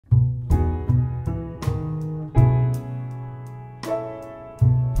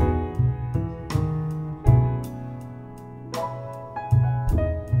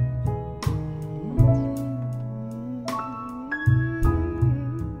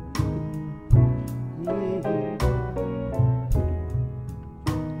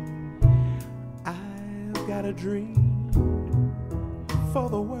a dream for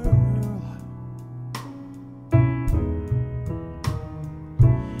the world.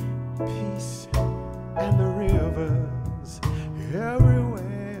 Peace and the rivers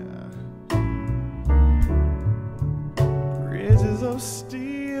everywhere. Bridges of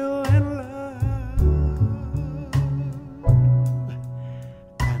steel and love,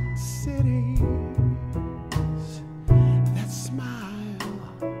 and cities that smile.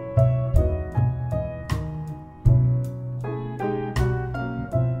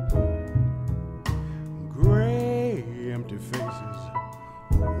 Gray, empty faces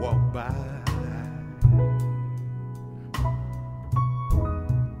walk by.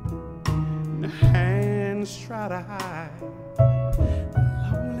 And hands try to hide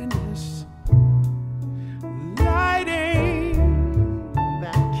loneliness, lighting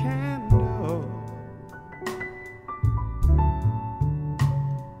that candle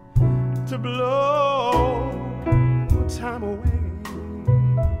to blow time away.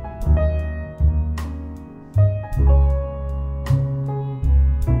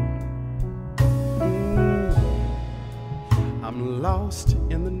 I'm lost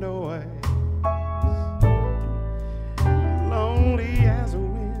in the noise, lonely as a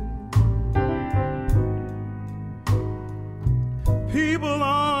wind. People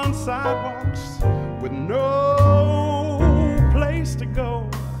on sidewalks with no place to go.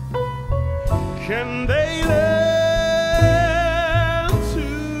 Can they learn to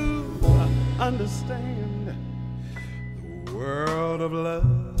understand the world of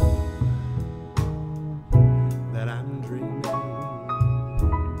love that I'm dreaming?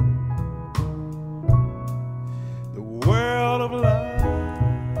 The world of love.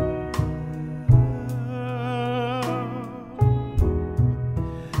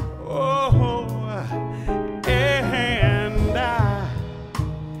 Oh, and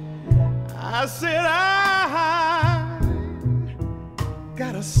I said I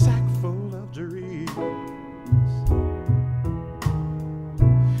got a sack full of dreams,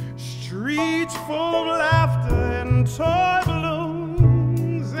 streets full of laughter and toy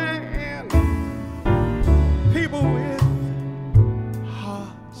balloons, and people with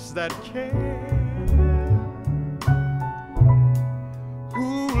hearts that care,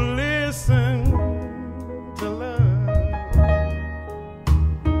 who listen to love.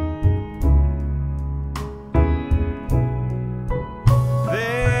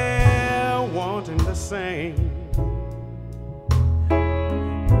 They're wanting to sing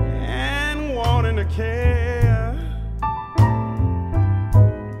and wanting to care,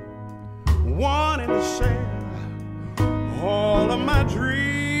 wanting to share all of my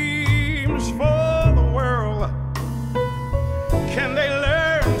dreams for the world. Can they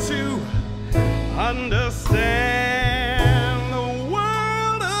learn to understand the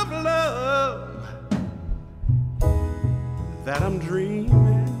world of love that I'm dreaming?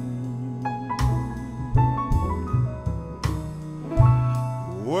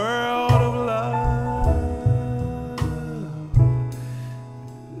 World of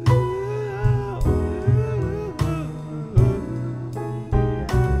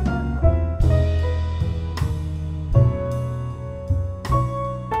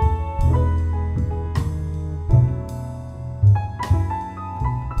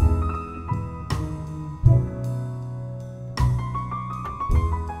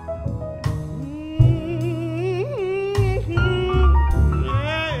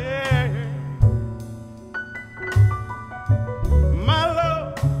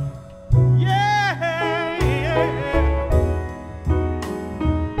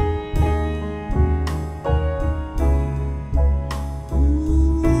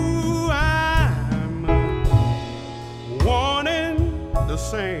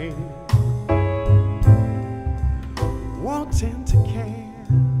sing, wanting to care,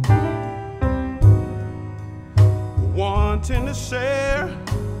 wanting to share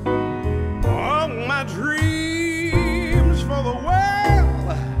all my dreams for the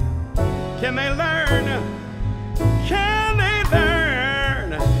world. Can they learn? Can they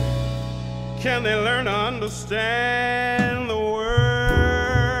learn? Can they learn to understand the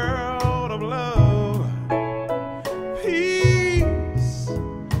world of love? Peace,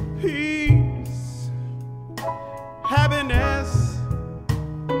 peace, happiness,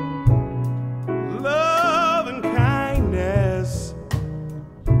 love and kindness.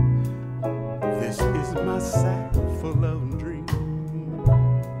 This is my sack full of dreams.